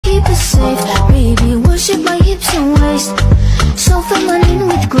never safe. Baby, worship my hips and waist. So feminine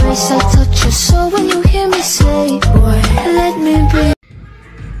with grace. I touch your soul when you hear me say, boy, let me be.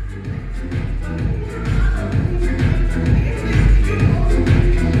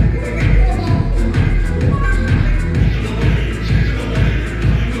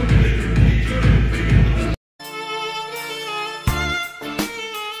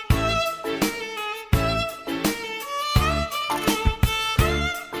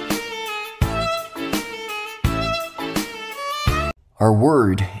 Our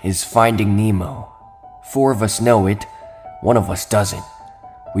word is Finding Nemo. 4 of us know it, 1 of us doesn't.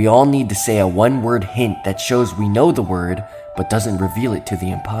 We all need to say a 1-word hint that shows we know the word, but doesn't reveal it to the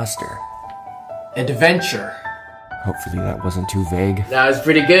imposter. Adventure. Hopefully that wasn't too vague. That was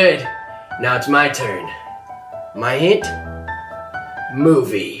pretty good. Now it's my turn. My hint?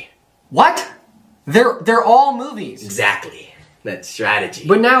 Movie. What? They're all movies. Exactly. That's strategy.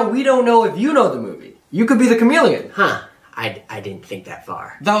 But now we don't know if you know the movie. You could be the chameleon. Huh. I didn't think that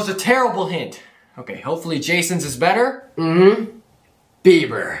far. That was a terrible hint. Okay, hopefully Jason's is better.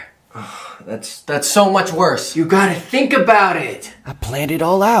 Bieber. Oh, that's so much worse. You gotta think about it. I planned it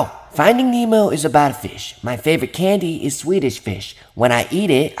all out. Finding Nemo is about a fish. My favorite candy is Swedish fish. When I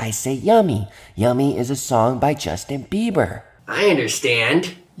eat it, I say yummy. Yummy is a song by Justin Bieber. I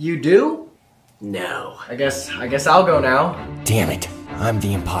understand. You do? No. I guess I'll go now. Damn it, I'm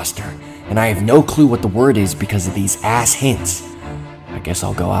the imposter, and I have no clue what the word is because of these ass hints. I guess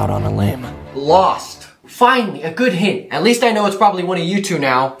I'll go out on a limb. Lost. Find me a good hint. At least I know it's probably one of you two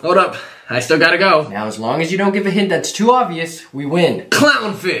now. Hold up. I still gotta go. Now, as long as you don't give a hint that's too obvious, we win.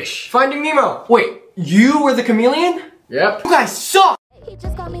 Clownfish. Finding Nemo. Wait, you were the chameleon? Yep. You guys suck! He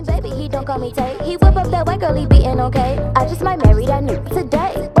just call me baby, he don't call me Tay. He whip up that white girl, he beatin' okay. I just might marry that new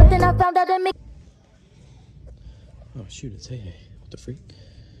today. But then I found out that me. Oh shoot, it's Hey. What the freak?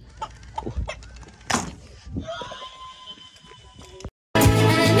 Oh.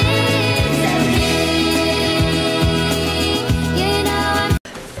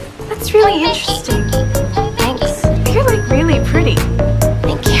 That's really interesting. Thanks. You're like really pretty.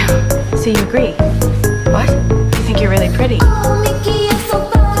 Thank you. So you agree? What? You think you're really pretty? Oh, Mickey, you're so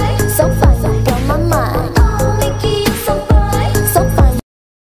fine. So fine, you blow my mind. Oh, Mickey, you're so fine. So fine.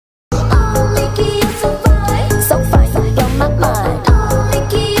 Oh, Mickey, you're so fine. So fine, you blow my mind. Oh,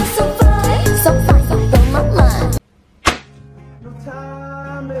 Mickey, you're so fine. So fine, you blow my mind. No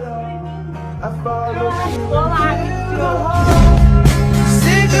time at all. I follow you.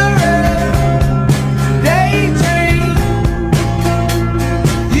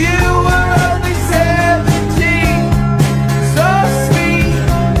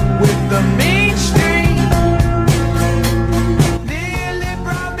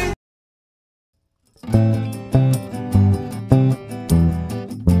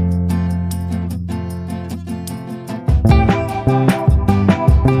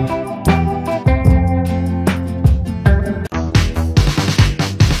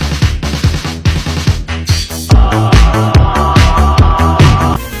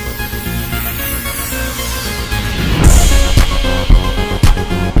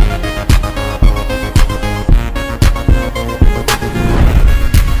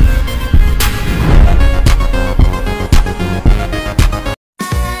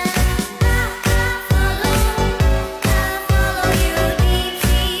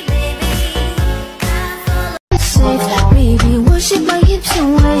 Baby, worship my hips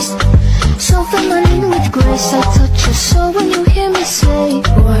and waist. So feminine with grace. I touch your soul when you hear me say,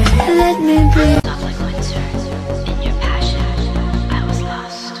 boy, let me be. Stop like winter. In your passion, I was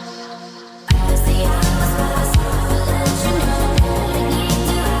lost.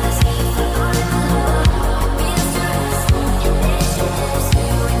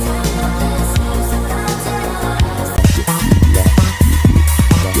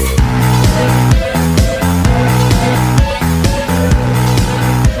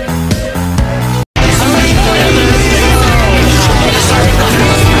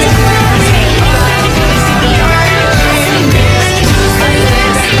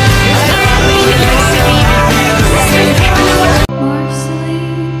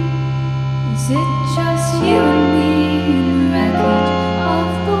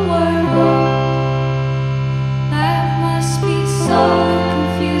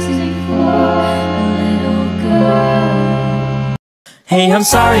 Hey, I'm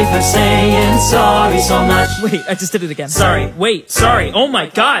sorry for saying sorry so much. Wait, I just did it again. Sorry. Wait, sorry. Oh my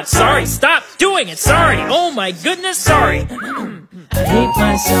god, sorry. Stop doing it. Sorry. Oh my goodness, sorry. I hate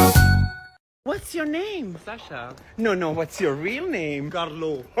myself. What's your name? Sasha. No, what's your real name?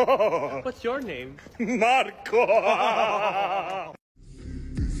 Carlo. What's your name? Marco.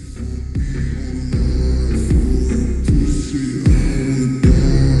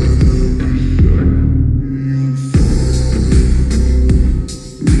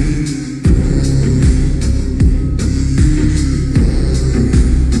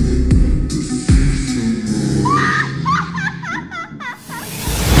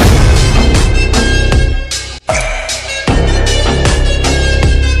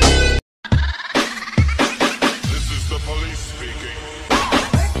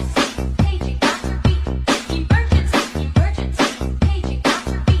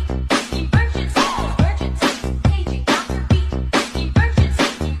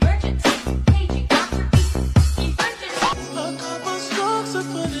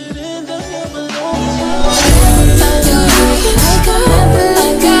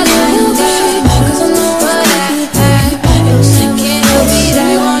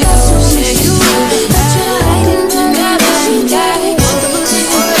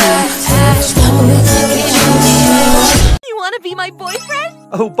 be my boyfriend?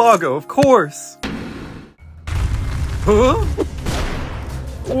 Oh, Bago, of course. Huh?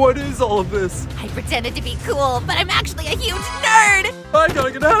 What is all of this? I pretended to be cool, but I'm actually a huge nerd! I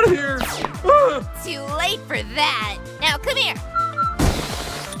gotta get out of here! Too late for that. Now come here.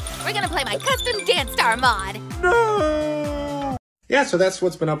 We're gonna play my custom Dance Star mod. No! Yeah, so that's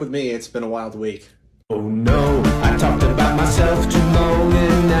what's been up with me. It's been a wild week. Oh no, I talked about myself too long,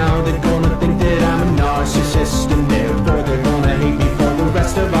 and now they're gonna think that I'm a narcissist, and therefore they're gonna hate me for the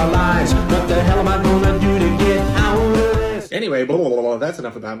rest of our lives. What the hell am I gonna do to get out of this? Anyway, blah, blah, blah, blah. That's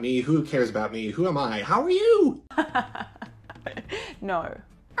enough about me. Who cares about me? Who am I? How are you? No.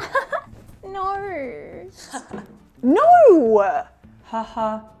 No. No!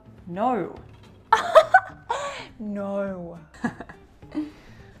 Haha, no. No.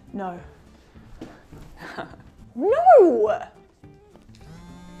 No. No!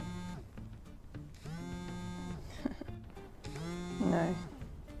 No.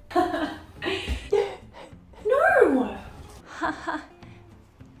 No! Haha.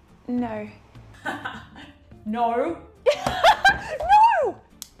 No. No. No!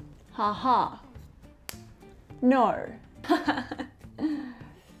 Haha. No.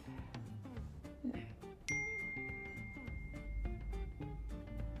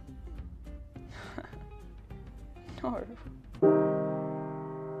 No.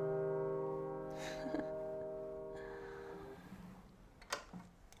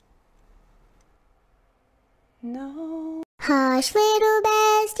 No. Hush, little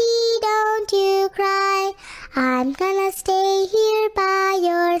bestie, don't you cry. I'm gonna stay here by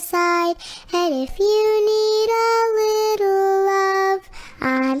your side. And if you need a little love,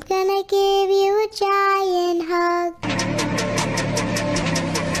 I'm gonna give you a giant hug.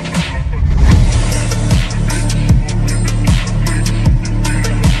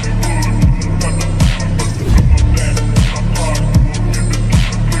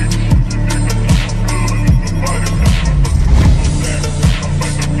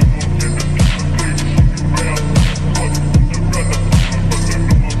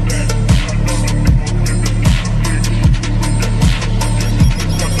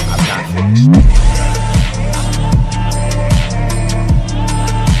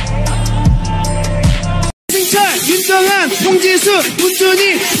 윤정한, 홍지수, 문준희,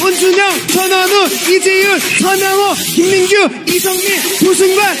 문준영, 전원우, 이지윤, 전영호, 김민규, 이성민,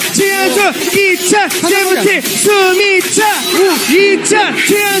 조승관, 최한솔, 이찬, 세븐틴, 수미차, 이찬,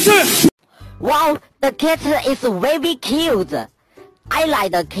 최한솔. Wow, the cat is very cute. I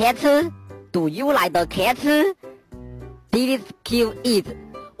like the cat. Do you like the cat? This is cute.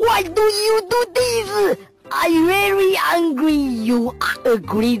 Why do you do this? I'm very angry. You are a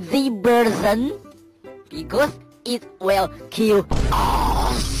crazy person. Because it will kill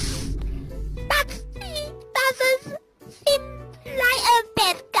us. But he doesn't seem like a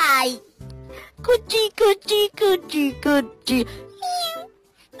bad guy. Coochie, coochie, coochie, coochie.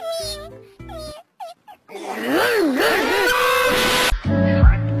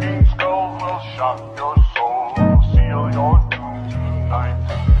 Shrinking skull will shock your soul, seal your doom tonight.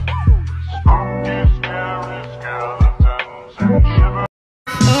 Spooky, scary skeletons and shivers.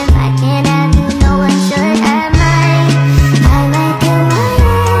 If I can't have you, no one should have mine. I like the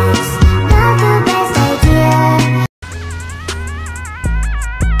words, not the best idea.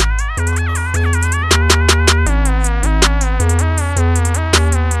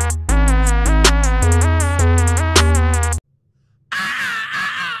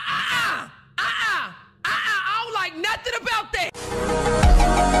 I don't like nothing about that.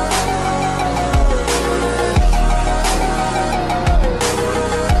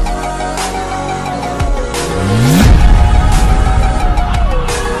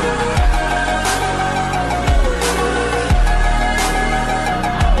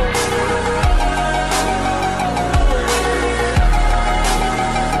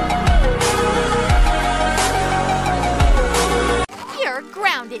 You're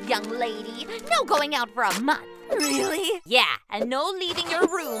grounded, young lady. No going out for a month. Really? Yeah, and no leaving your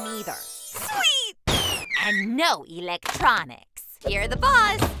room either. Sweet! And no electronics. You're the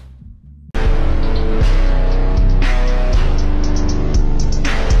boss.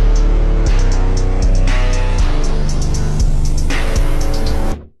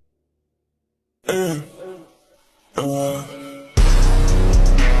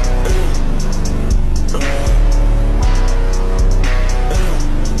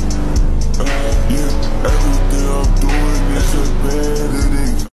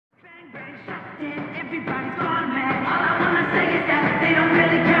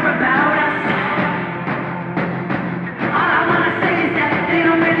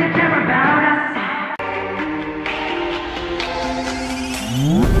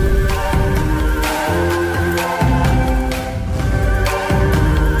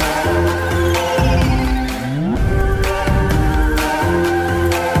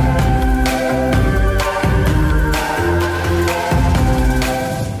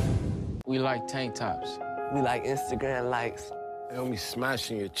 tank tops. We like Instagram likes. And we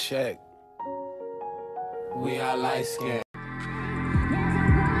smashing your check. We are light skinned.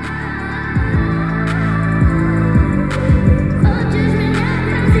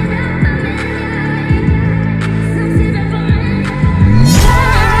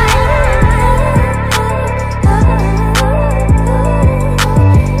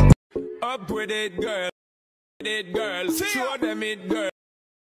 Up with it, girl. Show them it, girl.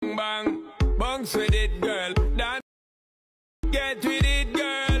 Bang, bounce with it, girl. Dance, get with it,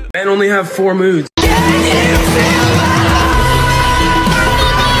 girl. Men only have 4 moods.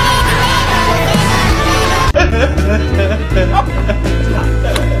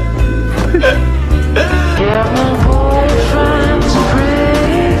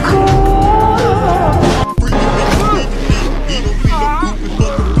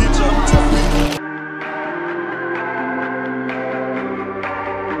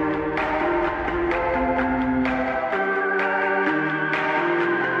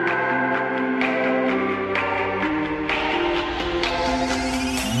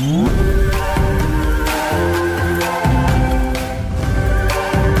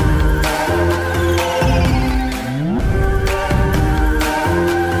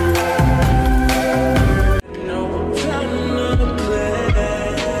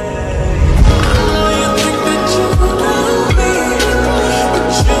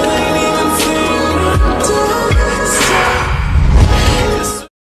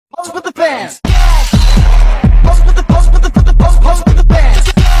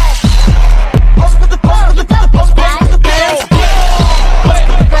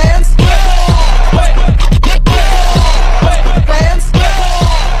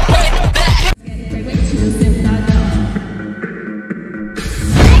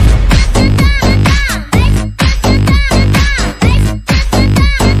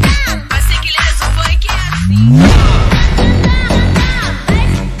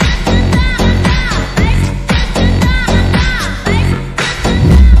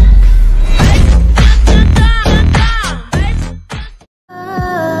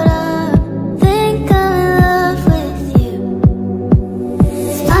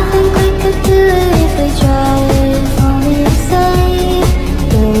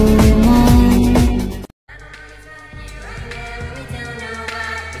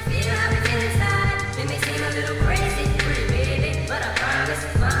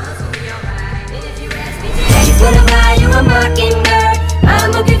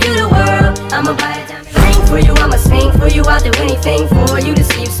 I'ma buy a diamond ring for you, I'ma sing for you, I'll do anything for you to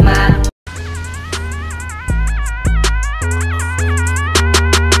see you smile.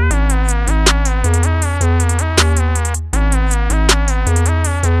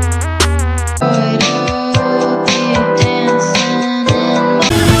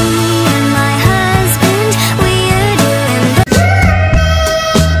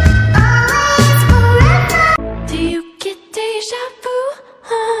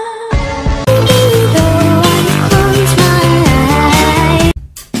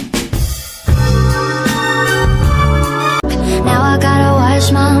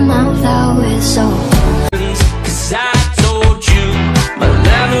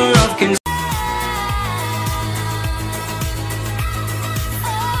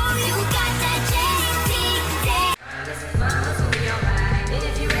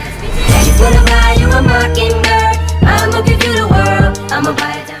 I'ma give you the world. I'ma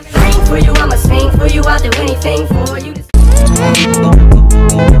buy a diamond ring for you. I'ma sing for you. I'll do anything for you.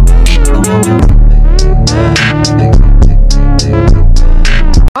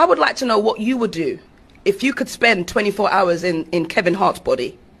 I would like to know what you would do if you could spend 24 hours in Kevin Hart's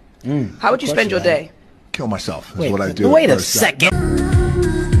body. How would you spend your day? Kill myself is what I do. Wait a second.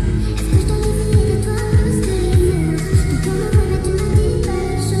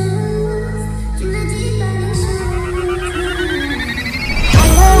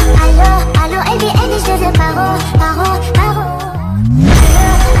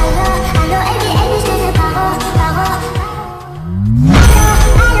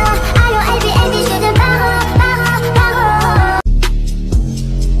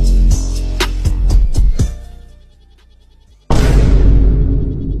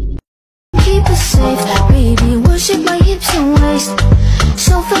 Keep us safe, baby, worship my hips and waist.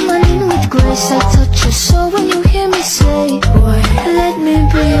 So feminine with grace, I touch your soul when you hear me say, boy, let me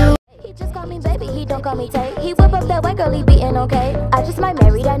be your. He just call me baby, he don't call me Tay. He whip up that white girl, he beatin' okay. I just might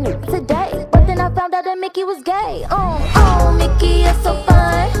marry that new today. But then I found out that Mickey was gay. Oh, Mickey, you're so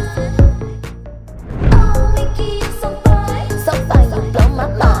fine. Oh, Mickey, you're so fine. So fine, you blow my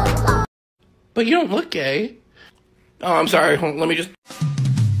mind. But you don't look gay. Oh, I'm sorry. Let me just...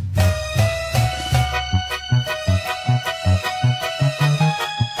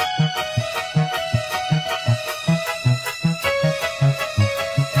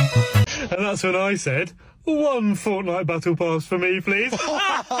 that's when I said, 1 Fortnite battle pass for me, please.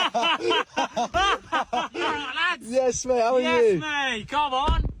 Yes, mate, how are you? Yes, mate, come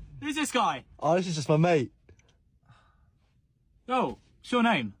on. Who's this guy? Oh, this is just my mate. Oh, what's your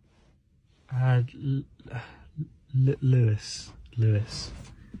name? Lewis.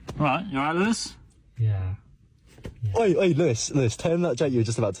 Right, you alright, Lewis? Yeah. Oi, Lewis, tell him that joke you were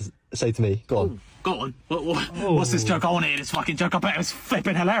just about to say to me. Go on. Go on. What's this joke? I want to hear this fucking joke. I bet it was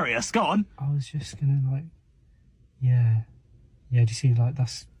flipping hilarious. Go on. I was just gonna yeah. Do you see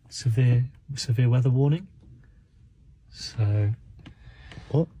that's severe weather warning? So.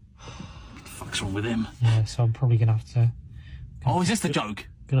 What? What the fuck's wrong with him? Yeah, so I'm probably gonna have to. Oh, is this the joke?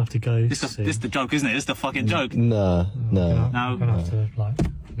 Gonna have to go. This the joke, isn't it? This the fucking joke. No. I'm gonna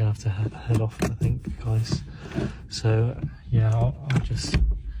have to head off, I think, guys. So yeah, I'll just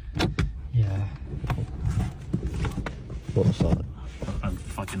What's that? I don't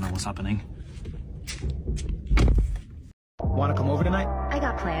fucking know what's happening. Wanna come over tonight? I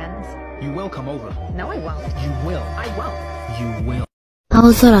got plans. You will come over. No, I won't. You will. I won't. You will.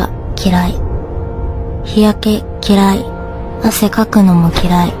 青空嫌い。日焼け嫌い。汗かくのも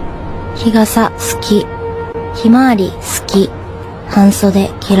嫌い。日傘好き。ひまわり好き。半袖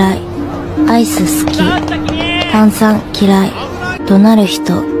嫌い。アイス好き。炭酸嫌い。怒鳴る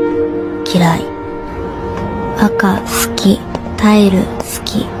人嫌い。赤好き。タイル好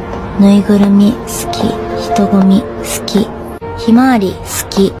き。ぬいぐるみ好き。人混み好き。ひまわり好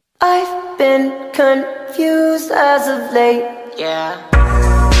き。I've been confused as of late, yeah.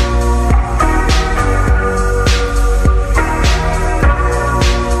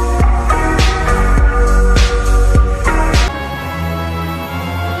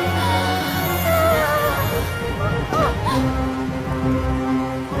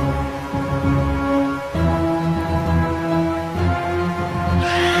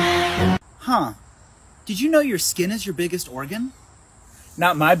 Huh. Did you know your skin is your biggest organ?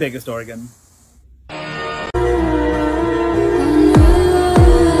 Not my biggest organ.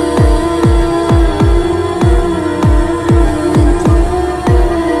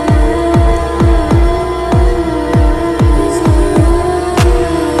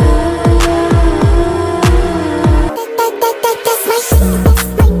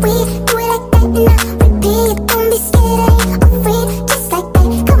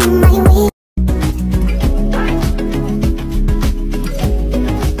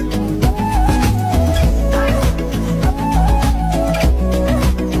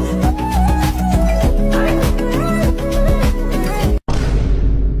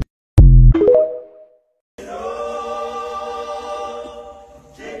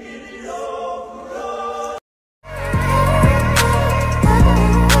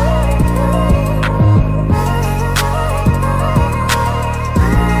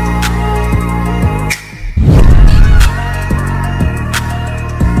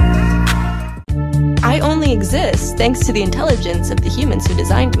 Exist thanks to the intelligence of the humans who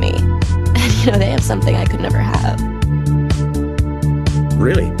designed me. And they have something I could never have.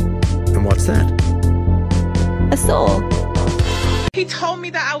 Really? And what's that? A soul. He told me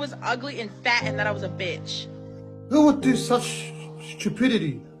that I was ugly and fat and that I was a bitch. Who would do such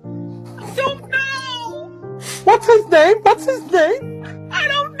stupidity? I don't know! What's his name? What's his name? I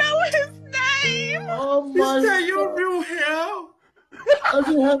don't know his name! Oh my... Is that your real hair? Does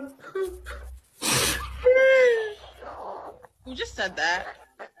he have... Who just said that?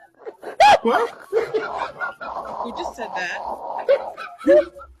 What? Who just said that?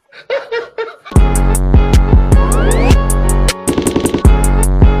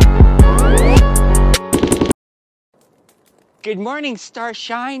 Good morning,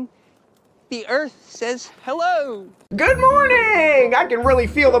 Starshine. The Earth says hello. Good morning! I can really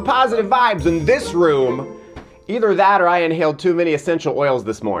feel the positive vibes in this room. Either that or I inhaled too many essential oils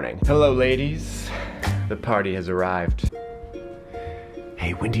this morning. Hello, ladies. The party has arrived.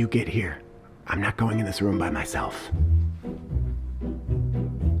 Hey, when do you get here? I'm not going in this room by myself.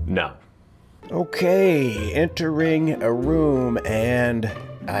 No. Okay, entering a room and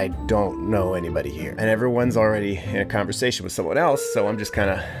I don't know anybody here. And everyone's already in a conversation with someone else, so I'm just kind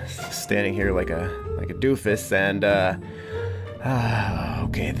of standing here like a doofus and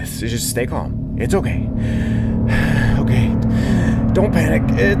okay, this is just stay calm. It's okay. Okay. Don't panic,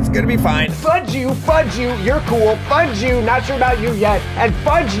 it's gonna be fine. Fudge you, you're cool. Fudge you, not sure about you yet. And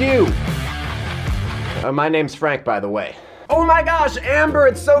fudge you! My name's Frank, by the way. Oh my gosh, Amber,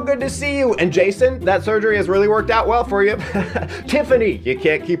 it's so good to see you. And Jason, that surgery has really worked out well for you. Tiffany, you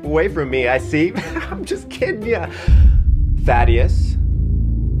can't keep away from me, I see. I'm just kidding ya. Thaddeus.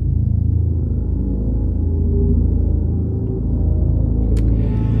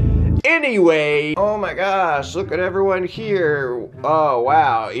 Anyway, oh my gosh, look at everyone here. Oh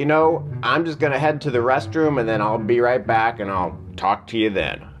wow, you know, I'm just gonna head to the restroom and then I'll be right back and I'll talk to you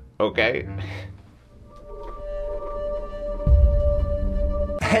then, okay?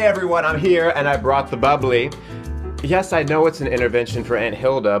 Hey everyone, I'm here and I brought the bubbly. Yes, I know it's an intervention for Aunt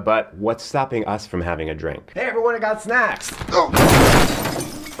Hilda, but what's stopping us from having a drink? Hey everyone, I got snacks.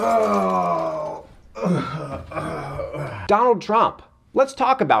 Oh. Donald Trump. Let's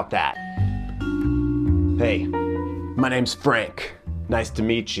talk about that. Hey, my name's Frank. Nice to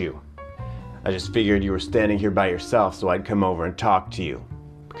meet you. I just figured you were standing here by yourself, so I'd come over and talk to you,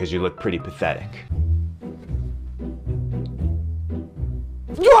 because you look pretty pathetic.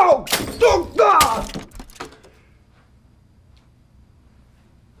 Whoa! Oh, God!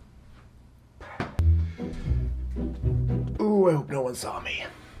 Ooh, I hope no one saw me.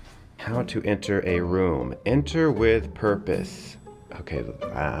 How to enter a room. Enter with purpose. Okay,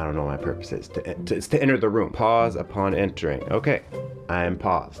 I don't know what my purpose is. It's to enter the room. Pause upon entering. Okay, I am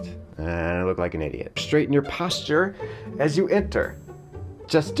paused. And I look like an idiot. Straighten your posture as you enter.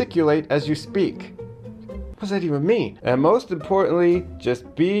 Gesticulate as you speak. What does that even mean? And most importantly,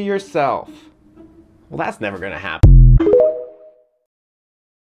 just be yourself. Well, that's never gonna happen.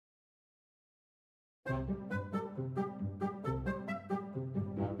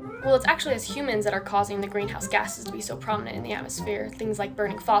 Well, it's actually us humans that are causing the greenhouse gases to be so prominent in the atmosphere. Things like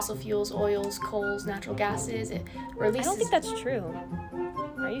burning fossil fuels, oils, coals, natural gases. It releases... I don't think that's true.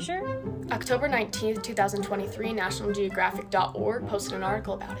 Are you sure? October 19th, 2023, nationalgeographic.org posted an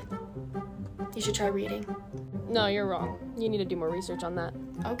article about it. You should try reading. No, you're wrong. You need to do more research on that.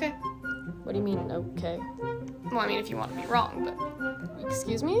 Okay. What do you mean, okay? Well, I mean, if you want to be wrong, but...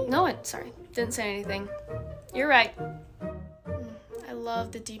 Excuse me? No, sorry. Didn't say anything. You're right. I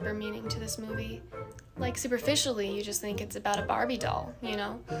love the deeper meaning to this movie. Like, superficially, you just think it's about a Barbie doll, you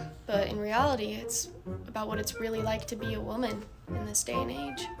know? But in reality, it's about what it's really like to be a woman in this day and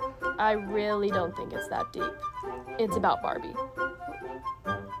age. I really don't think it's that deep. It's about Barbie.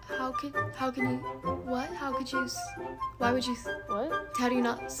 How can you, what? How could you, why would you, what? How do you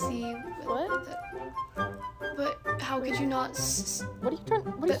not see, what? But how could you not, what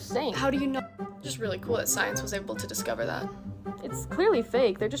are you saying? How do you not, just really cool that science was able to discover that. It's clearly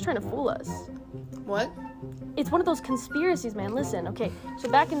fake. They're just trying to fool us. What? It's one of those conspiracies, man. Listen, okay, so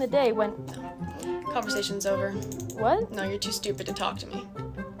back in the day when... Conversation's over. What? No, you're too stupid to talk to me.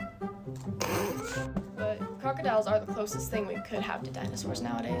 But crocodiles are the closest thing we could have to dinosaurs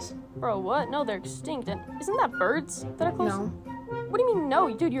nowadays. Bro, what? No, they're extinct. And isn't that birds that are close? No. What do you mean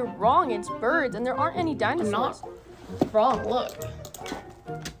no? Dude, you're wrong. It's birds, and there aren't any dinosaurs. I'm not wrong. Look.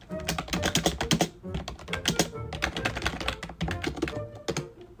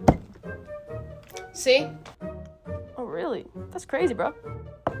 See? Oh, really? That's crazy, bro.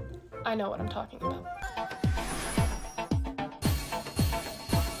 I know what I'm talking about.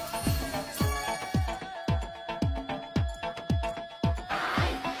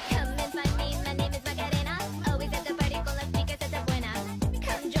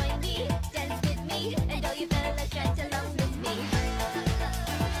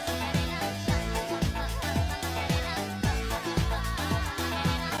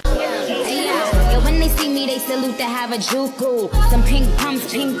 They salute to have a juku. Some pink pumps,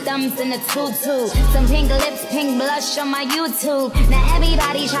 pink thumbs, and a tutu. Some pink lips, pink blush on my YouTube. Now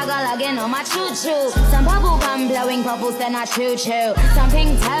everybody chocolate on my choo-choo. Some bubble gum blowing bubbles that I choo-choo. Some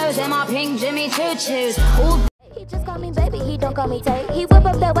pink toes and my pink Jimmy choo-choos. He just call me baby, he don't call me Tay. He whip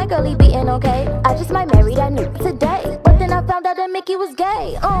up that white girl, he beatin' okay. I just might marry that new today. But then I found out that Mickey was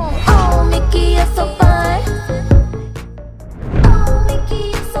gay.